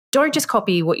don't just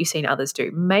copy what you've seen others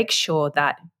do. Make sure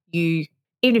that you,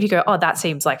 even if you go, oh, that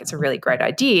seems like it's a really great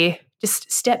idea, just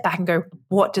step back and go,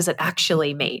 what does it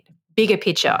actually mean? Bigger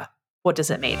picture, what does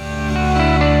it mean?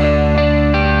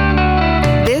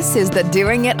 This is the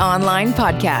Doing It Online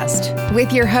podcast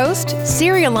with your host,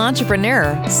 serial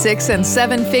entrepreneur, 6- and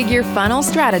 7-figure funnel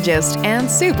strategist,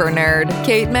 and super nerd,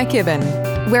 Kate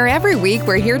McKibben. Where every week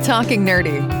we're here talking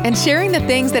nerdy and sharing the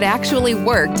things that actually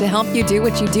work to help you do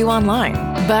what you do online,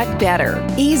 but better,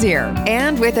 easier,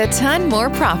 and with a ton more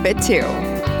profit too.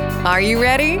 Are you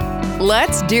ready?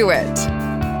 Let's do it.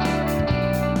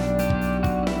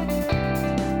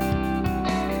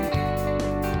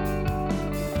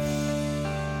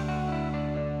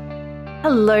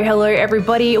 Hello,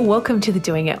 everybody. Welcome to the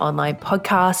Doing It Online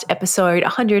podcast, episode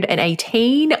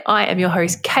 118. I am your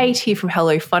host, Kate, here from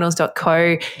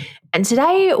HelloFunnels.co. And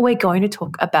today we're going to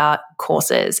talk about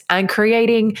courses and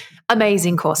creating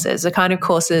amazing courses, the kind of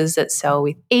courses that sell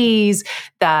with ease,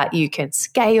 that you can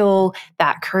scale,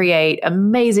 that create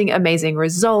amazing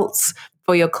results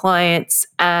for your clients,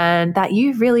 and that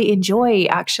you really enjoy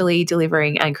actually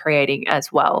delivering and creating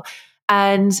as well.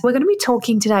 And we're going to be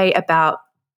talking today about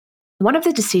one of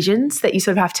the decisions that you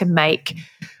sort of have to make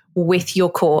with your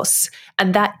course,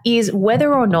 and that is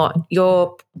whether or not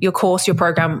your course, your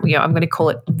program, I'm going to call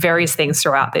it various things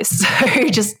throughout this. So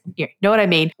just know what I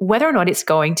mean. Whether or not it's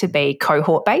going to be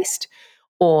cohort based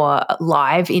or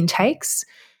live intakes,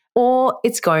 or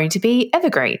it's going to be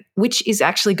evergreen, which is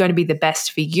actually going to be the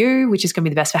best for you, which is going to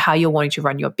be the best for how you're wanting to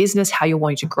run your business, how you're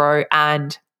wanting to grow,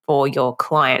 and for your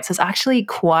clients. There's actually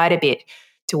quite a bit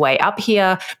to weigh up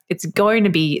here. It's going to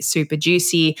be super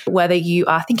juicy, whether you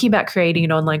are thinking about creating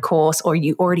an online course or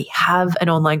you already have an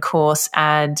online course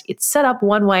and it's set up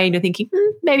one way and you're thinking,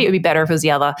 maybe it would be better if it was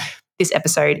the other. This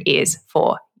episode is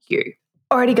for you.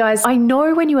 Alrighty, guys, I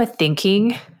know when you are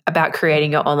thinking about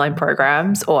creating your online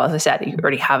programs, or as I said, you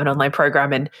already have an online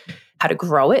program and how to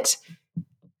grow it,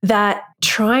 that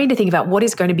trying to think about what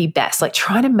is going to be best, like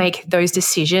trying to make those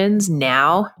decisions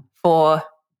now for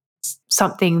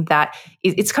something that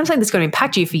it's kind of something that's going to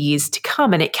impact you for years to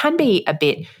come. And it can be a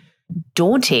bit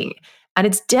daunting. And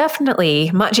it's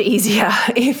definitely much easier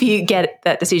if you get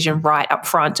that decision right up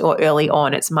front or early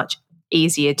on. It's much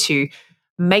easier to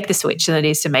make the switch than it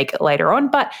is to make it later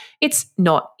on, but it's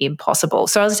not impossible.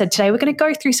 So as I said, today we're going to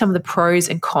go through some of the pros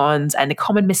and cons and the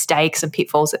common mistakes and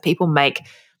pitfalls that people make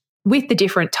with the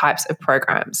different types of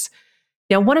programs.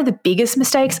 Now, one of the biggest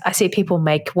mistakes I see people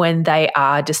make when they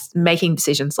are just making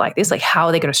decisions like this, like how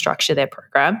are they going to structure their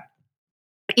program,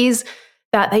 is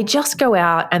that they just go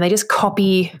out and they just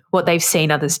copy what they've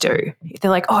seen others do.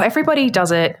 They're like, oh, everybody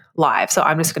does it live, so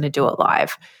I'm just going to do it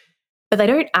live. But they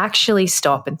don't actually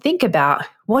stop and think about,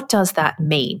 what does that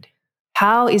mean?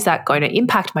 How is that going to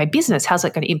impact my business? How's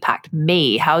that going to impact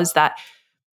me? How is that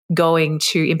going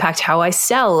to impact how I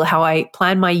sell, how I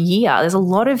plan my year? There's a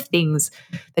lot of things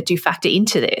that do factor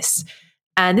into this.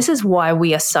 And this is why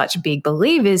we are such big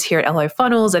believers here at Hello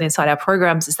Funnels and inside our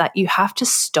programs, is that you have to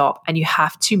stop and you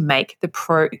have to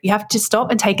you have to stop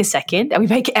and take a second. And we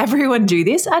make everyone do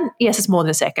this. And yes, it's more than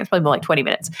a second, it's probably more like 20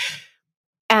 minutes.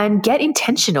 And get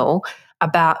intentional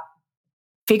about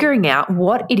figuring out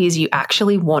what it is you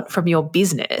actually want from your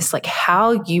business, like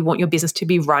how you want your business to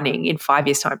be running in 5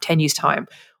 years' time, 10 years' time,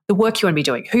 the work you want to be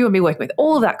doing, who you want to be working with,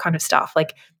 all of that kind of stuff.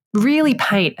 Like really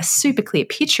paint a super clear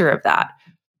picture of that.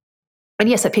 And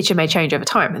yes, that picture may change over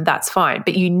time and that's fine,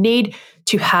 but you need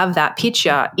to have that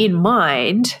picture in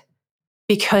mind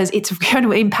because it's going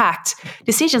to impact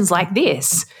decisions like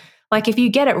this. Like if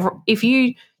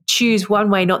you choose one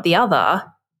way, not the other,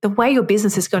 the way your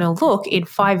business is going to look in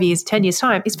 5 years, 10 years'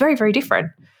 time is very, very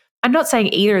different. I'm not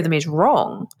saying either of them is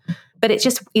wrong, but it's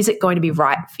just, is it going to be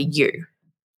right for you?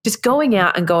 Just going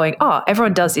out and going, oh,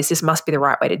 everyone does this, this must be the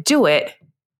right way to do it.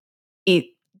 It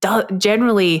does not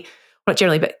generally,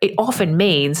 but it often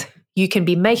means you can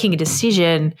be making a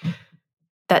decision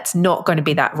that's not going to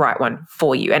be that right one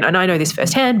for you. And I know this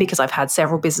firsthand because I've had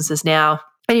several businesses now.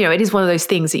 And, it is one of those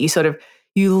things that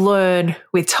you learn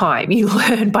with time. You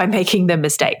learn by making the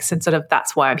mistakes. And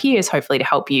that's why I'm here, is hopefully to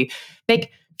help you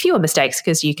make fewer mistakes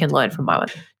because you can learn from my one.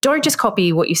 Don't just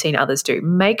copy what you've seen others do.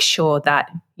 Make sure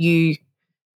that you,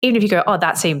 even if you go, oh,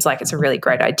 that seems like it's a really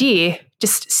great idea,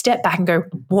 just step back and go,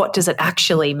 what does it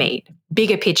actually mean?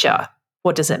 Bigger picture,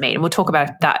 what does it mean? And we'll talk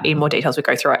about that in more detail as we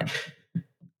go through it.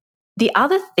 The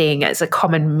other thing as a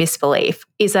common misbelief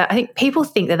is that I think people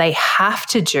think that they have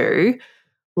to do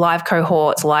live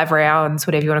cohorts, live rounds,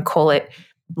 whatever you want to call it,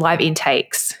 live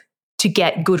intakes to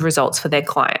get good results for their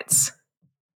clients.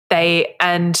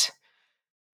 And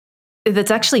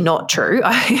That's actually not true.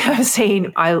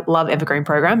 I love evergreen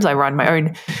programs. I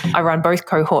run both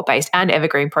cohort-based and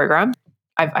evergreen programs.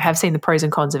 I have seen the pros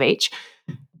and cons of each,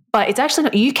 but it's actually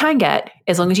not, you can get,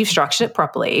 as long as you've structured it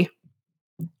properly,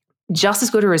 just as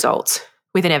good a results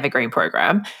with an evergreen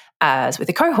program as with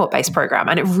a cohort-based program.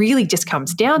 And it really just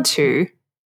comes down to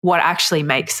what actually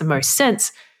makes the most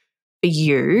sense for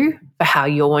you, for how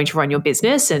you're going to run your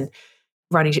business and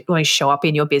going to show up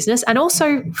in your business, and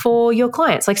also for your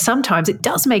clients. Like sometimes it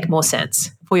does make more sense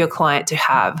for your client to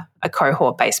have a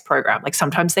cohort-based program. Like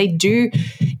sometimes they do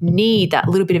need that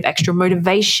little bit of extra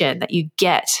motivation that you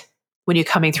get when you're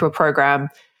coming through a program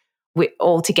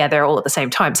all together, all at the same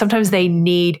time. Sometimes they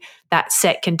need that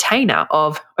set container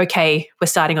of, okay, we're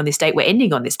starting on this date, we're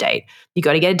ending on this date. You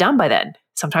got to get it done by then.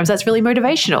 Sometimes that's really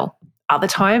motivational. Other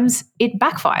times it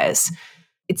backfires.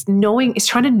 It's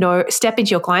trying to step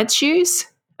into your client's shoes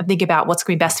and think about what's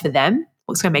going to be best for them,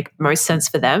 what's going to make most sense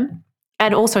for them,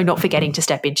 and also not forgetting to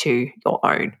step into your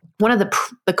own. One of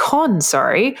the cons,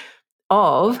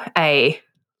 of a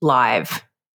live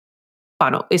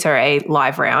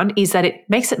round is that it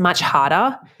makes it much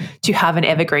harder to have an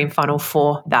evergreen funnel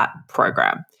for that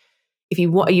program. If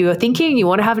you're thinking you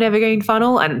want to have an evergreen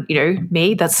funnel, and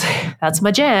me, that's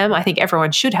my jam. I think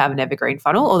everyone should have an evergreen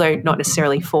funnel, although not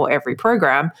necessarily for every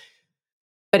program.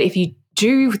 But if you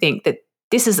do think that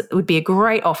would be a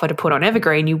great offer to put on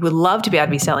evergreen, you would love to be able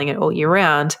to be selling it all year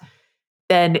round,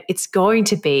 then it's going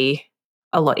to be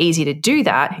a lot easier to do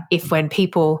that if when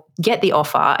people get the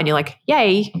offer and you're like,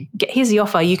 yay, here's the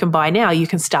offer, you can buy now, you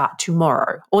can start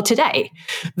tomorrow or today,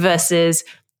 versus,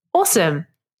 awesome,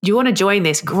 you want to join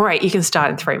this? Great, you can start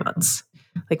in 3 months.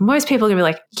 Like most people are going to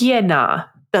be like, yeah, nah,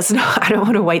 I don't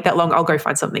want to wait that long. I'll go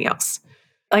find something else.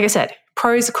 Like I said,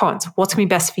 pros, cons, what's going to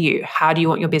be best for you? How do you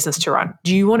want your business to run?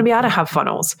 Do you want to be able to have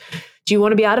funnels? Do you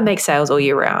want to be able to make sales all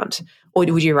year round? Or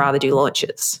would you rather do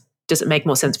launches? Does it make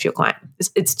more sense for your client?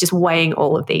 It's just weighing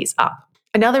all of these up.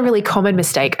 Another really common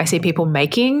mistake I see people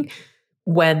making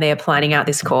when they're planning out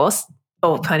this course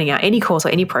or planning out any course or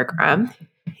any program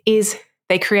is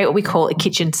they create what we call a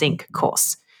kitchen sink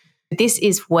course. This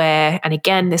is where, and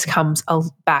again, this comes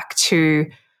back to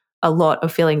a lot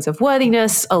of feelings of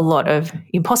worthiness, a lot of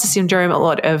imposter syndrome, a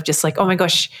lot of just like, oh my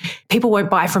gosh, people won't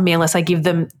buy from me unless I give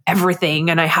them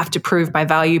everything, and I have to prove my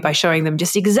value by showing them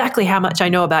just exactly how much I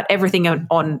know about everything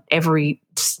on every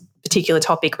particular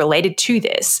topic related to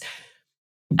this.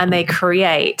 And they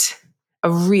create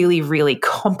a really, really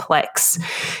complex,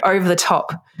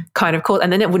 over-the-top kind of course.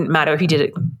 And then it wouldn't matter if you did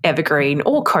it evergreen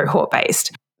or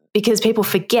cohort-based, because people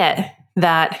forget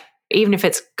that even if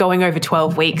it's going over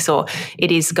 12 weeks or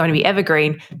it is going to be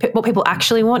evergreen, what people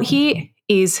actually want here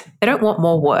is they don't want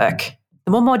more work.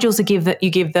 The more modules you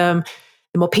give them,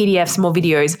 the more PDFs, more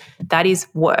videos, that is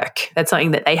work. That's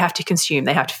something that they have to consume,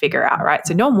 they have to figure out, right?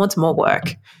 So no one wants more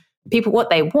work. People, what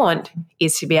they want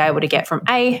is to be able to get from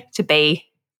A to B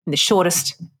in the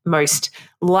shortest, most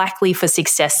likely for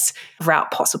success route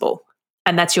possible.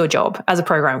 And that's your job as a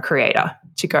program creator,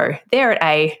 to go, they're at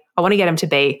A, I want to get them to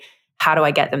B. How do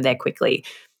I get them there quickly?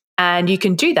 And you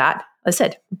can do that, as I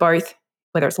said, both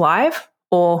whether it's live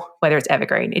or whether it's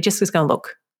evergreen. It just is going to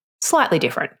look slightly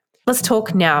different. Let's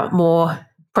talk now more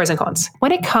pros and cons.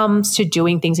 When it comes to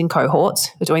doing things in cohorts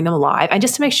or doing them live, and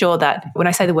just to make sure that when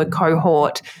I say the word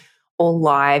cohort or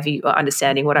live, you are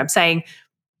understanding what I'm saying.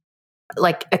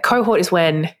 Like a cohort is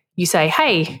when you say,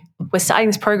 hey, we're starting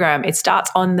this program. It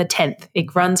starts on the 10th.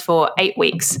 It runs for 8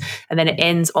 weeks and then it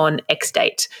ends on X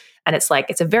date. And it's like,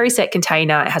 it's a very set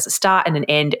container. It has a start and an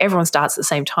end. Everyone starts at the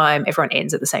same time. Everyone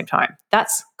ends at the same time.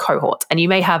 That's cohort. And you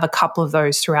may have a couple of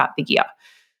those throughout the year.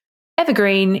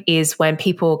 Evergreen is when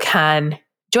people can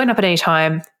join up at any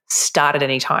time, start at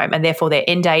any time, and therefore their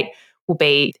end date will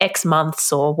be X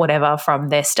months or whatever from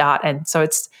their start. And so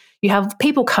you have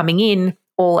people coming in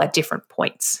all at different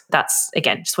points. That's,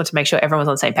 again, just want to make sure everyone's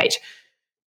on the same page.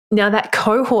 Now that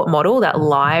cohort model, that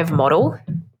live model,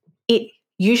 it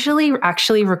usually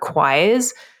actually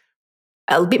requires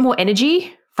a bit more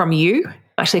energy from you,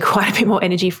 actually quite a bit more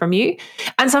energy from you.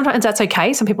 And sometimes that's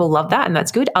okay. Some people love that and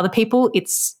that's good. Other people,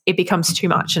 it becomes too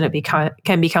much and it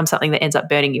can become something that ends up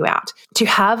burning you out. To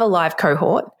have a live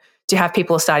cohort, to have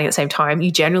people starting at the same time, you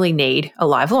generally need a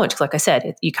live launch. Because like I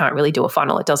said, you can't really do a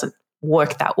funnel. It doesn't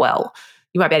work that well.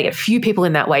 You might be able to get a few people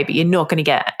in that way, but you're not going to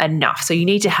get enough. So you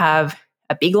need to have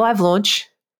a big live launch,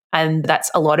 and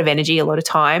that's a lot of energy, a lot of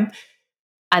time.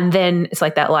 And then it's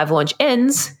like that live launch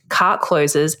ends, cart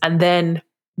closes, and then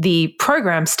the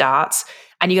program starts,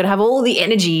 and you got to have all the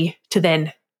energy to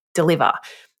then deliver.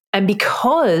 And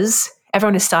because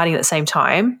everyone is starting at the same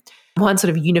time, one sort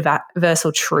of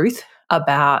universal truth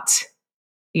about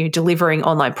delivering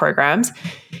online programs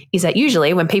is that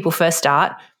usually when people first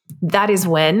start, that is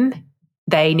when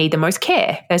they need the most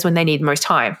care. That's when they need the most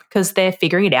time because they're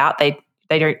figuring it out. They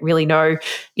don't really know,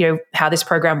 how this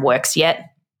program works yet.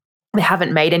 They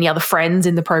haven't made any other friends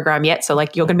in the program yet. So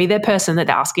like you're going to be their person that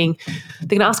they're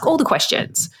going to ask all the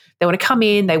questions. They want to come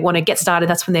in, they want to get started.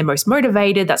 That's when they're most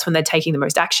motivated. That's when they're taking the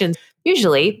most action.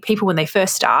 Usually people, when they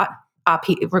first start,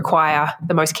 require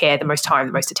the most care, the most time,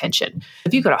 the most attention.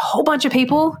 If you've got a whole bunch of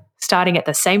people starting at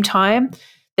the same time,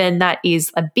 then that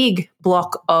is a big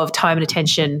block of time and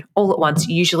attention all at once,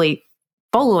 usually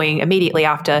following immediately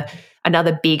after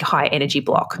another big high energy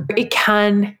block. It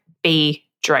can be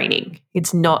draining.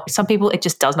 It's not, some people, it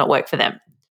just does not work for them.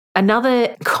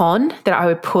 Another con that I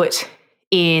would put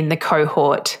in the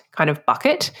cohort kind of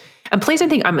bucket, and please don't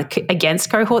think I'm against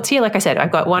cohorts here. Like I said,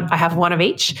 I have one of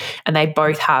each, and they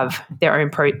both have their own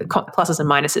pluses and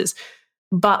minuses.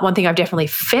 But one thing I've definitely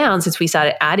found since we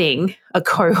started adding a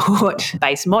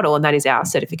cohort-based model, and that is our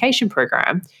certification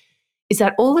program, is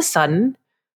that all of a sudden,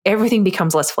 everything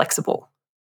becomes less flexible.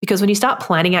 Because when you start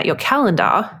planning out your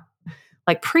calendar,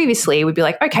 like previously, we'd be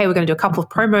like, okay, we're going to do a couple of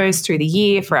promos through the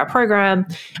year for our program,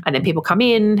 and then people come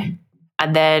in,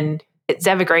 and then it's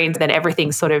evergreen, then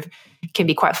everything sort of can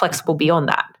be quite flexible beyond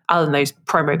that, other than those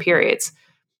promo periods.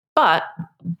 But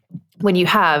when you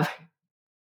have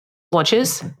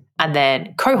launches and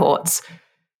then cohorts,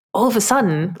 all of a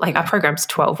sudden, like our program's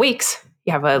 12 weeks.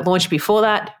 You have a launch before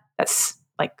that. That's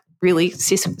like really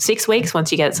 6 weeks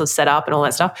once you get it sort of set up and all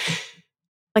that stuff.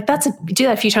 Like you do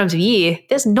that a few times a year.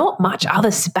 There's not much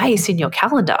other space in your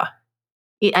calendar.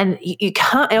 And you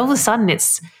can't, all of a sudden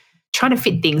it's trying to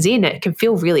fit things in. It can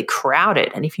feel really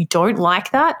crowded. And if you don't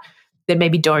like that, then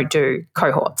maybe don't do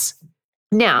cohorts.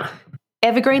 Now,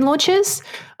 evergreen launches,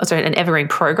 and evergreen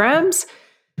programs,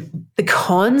 the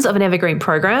cons of an evergreen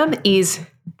program is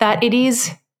that it's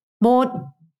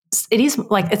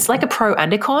like a pro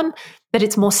and a con, that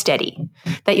it's more steady,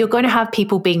 that you're going to have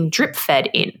people being drip fed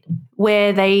in,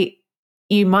 where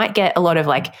you might get a lot of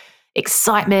like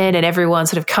excitement and everyone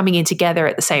sort of coming in together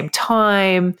at the same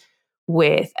time.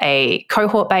 With a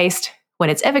cohort based, when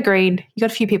it's evergreen, you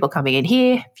got a few people coming in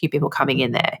here, a few people coming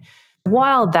in there.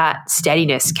 While that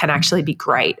steadiness can actually be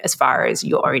great as far as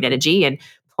your own energy and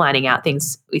planning out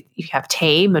things, if you have a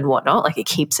team and whatnot, like it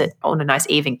keeps it on a nice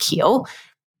even keel.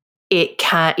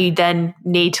 You then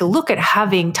need to look at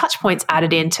having touch points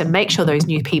added in to make sure those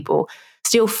new people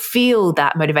still feel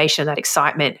that motivation, that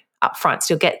excitement up front,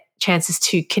 still get chances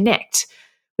to connect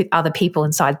with other people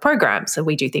inside the program. So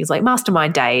we do things like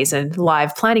mastermind days and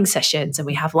live planning sessions, and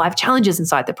we have live challenges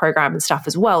inside the program and stuff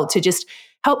as well to just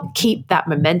help keep that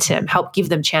momentum, help give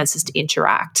them chances to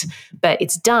interact. But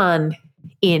it's done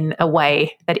in a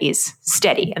way that is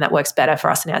steady and that works better for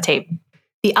us and our team.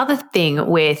 The other thing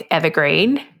with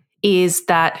evergreen is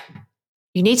that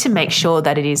you need to make sure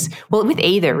that it is, well, with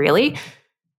either really,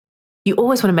 you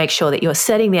always want to make sure that you're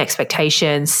setting the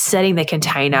expectations, setting the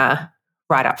container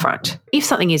right up front. If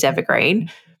something is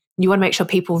evergreen, you want to make sure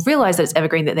people realize that it's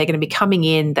evergreen, that they're going to be coming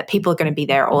in, that people are going to be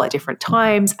there all at different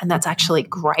times. And that's actually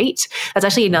great. That's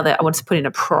actually another, I want to put in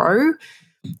a pro,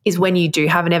 is when you do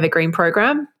have an evergreen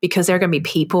program, because there are going to be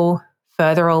people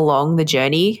further along the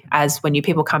journey as when new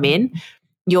people come in,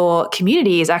 your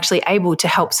community is actually able to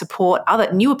help support other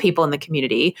newer people in the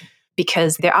community,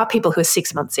 because there are people who are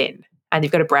 6 months in and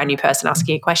you've got a brand new person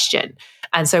asking a question.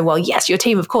 And so while yes, your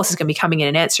team of course is going to be coming in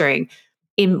and answering,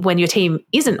 when your team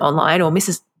isn't online or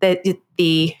misses,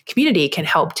 the community can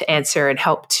help to answer and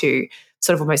help to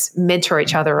sort of almost mentor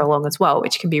each other along as well,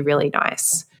 which can be really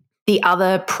nice. The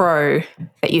other pro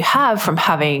that you have from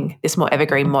having this more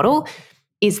evergreen model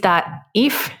is that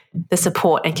if the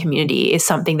support and community is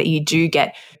something that you do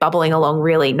get bubbling along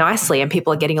really nicely and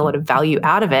people are getting a lot of value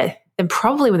out of it, then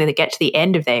probably when they get to the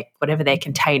end of whatever their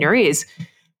container is,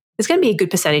 there's going to be a good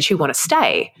percentage who want to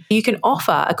stay. You can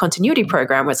offer a continuity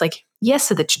program where it's like, yes,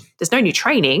 so there's no new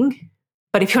training,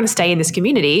 but if you want to stay in this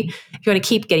community, if you want to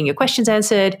keep getting your questions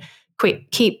answered,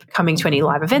 keep coming to any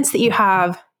live events that you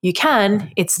have, you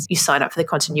can. You sign up for the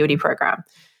continuity program.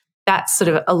 That's sort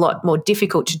of a lot more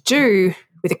difficult to do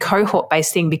with a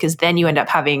cohort-based thing, because then you end up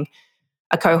having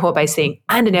a cohort-based thing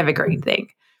and an evergreen thing.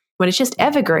 When it's just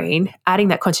evergreen, adding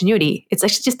that continuity, it's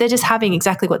actually they're just having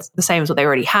exactly what's the same as what they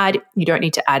already had. You don't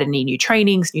need to add any new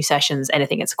trainings, new sessions,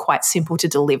 anything. It's quite simple to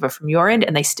deliver from your end,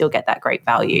 and they still get that great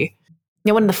value.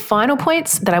 Now, one of the final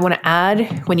points that I want to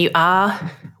add when you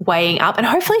are weighing up, and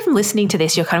hopefully from listening to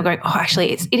this, you're kind of going, oh,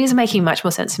 actually, it is making much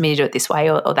more sense for me to do it this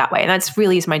way or that way. And that's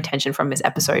really is my intention from this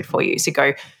episode for you. So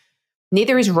go,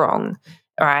 neither is wrong,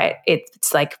 all right?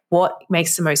 It's like what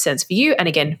makes the most sense for you and,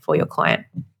 again, for your client.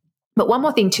 But one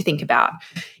more thing to think about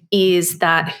is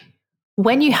that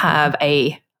when you have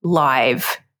a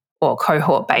live or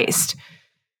cohort based,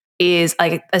 is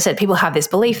like I said, people have this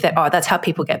belief that, that's how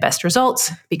people get best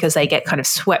results because they get kind of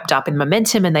swept up in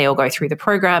momentum and they all go through the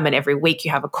program and every week you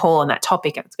have a call on that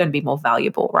topic and it's going to be more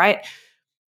valuable, right?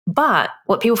 But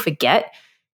what people forget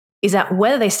is that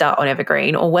whether they start on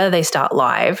Evergreen or whether they start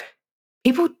live,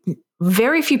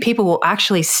 very few people will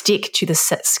actually stick to the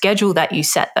schedule that you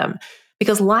set them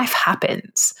because life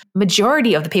happens.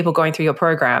 Majority of the people going through your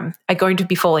program are going to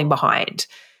be falling behind.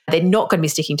 They're not going to be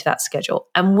sticking to that schedule.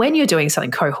 And when you're doing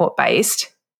something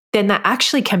cohort-based, then that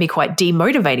actually can be quite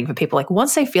demotivating for people. Like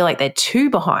once they feel like they're too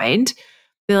behind,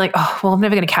 they're like, I'm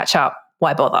never going to catch up.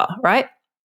 Why bother, right?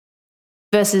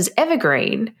 Versus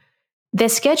Evergreen, their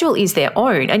schedule is their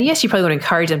own. And yes, you probably want to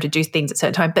encourage them to do things at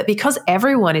certain times, but because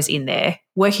everyone is in there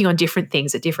working on different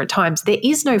things at different times, there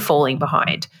is no falling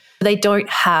behind. They don't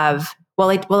have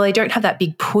they don't have that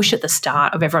big push at the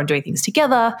start of everyone doing things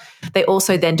together. They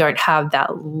also then don't have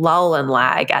that lull and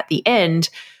lag at the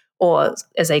end, or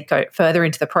as they go further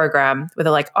into the program, where they're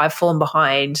like, I've fallen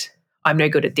behind. I'm no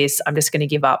good at this. I'm just going to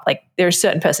give up. Like there are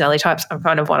certain personality types. I'm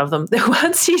kind of one of them. That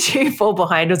once you do fall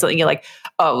behind or something, you're like,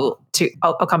 I'll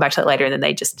come back to that later. And then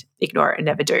they just ignore it and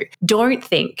never do. Don't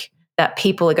think that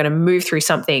people are going to move through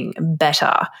something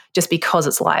better just because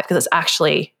it's live, because it's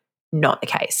actually not the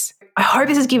case. I hope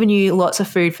this has given you lots of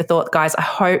food for thought, guys. I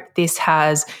hope this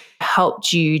has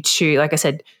helped you to, like I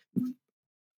said,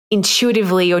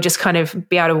 intuitively or just kind of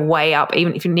be able to weigh up,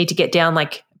 even if you need to get down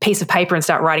like a piece of paper and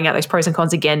start writing out those pros and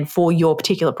cons again for your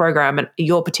particular program and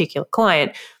your particular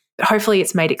client. But hopefully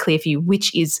it's made it clear for you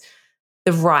which is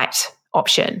the right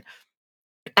option.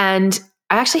 And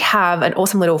I actually have an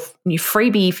awesome little new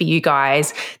freebie for you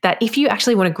guys that if you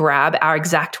actually want to grab our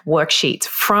exact worksheets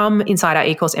from inside our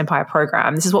eCourse Empire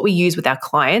program, this is what we use with our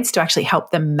clients to actually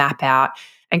help them map out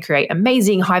and create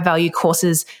amazing high-value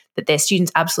courses that their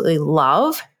students absolutely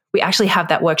love. We actually have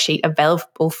that worksheet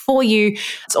available for you.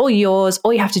 It's all yours.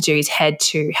 All you have to do is head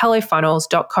to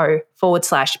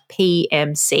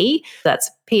hellofunnels.co/PMC.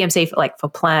 That's PMC for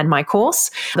plan my course.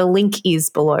 The link is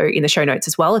below in the show notes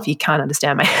as well. If you can't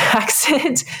understand my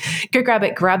accent, go grab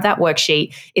it, grab that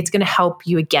worksheet. It's going to help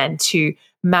you again to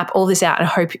map all this out and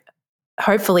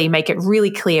hopefully make it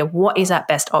really clear what is that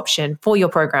best option for your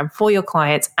program, for your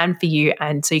clients, and for you.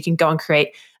 And so you can go and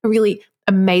create a really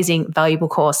amazing, valuable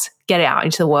course, get it out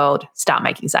into the world, start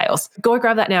making sales. Go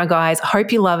grab that now, guys.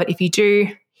 Hope you love it. If you do,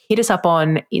 hit us up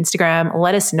on Instagram,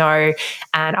 let us know,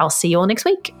 and I'll see you all next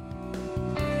week.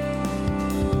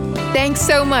 Thanks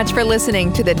so much for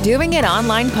listening to the Doing It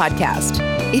Online podcast.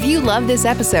 If you love this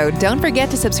episode, don't forget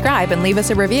to subscribe and leave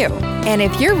us a review. And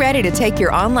if you're ready to take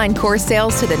your online course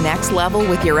sales to the next level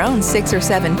with your own 6 or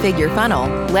 7 figure funnel,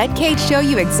 let Kate show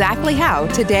you exactly how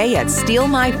today at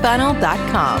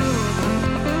stealmyfunnel.com.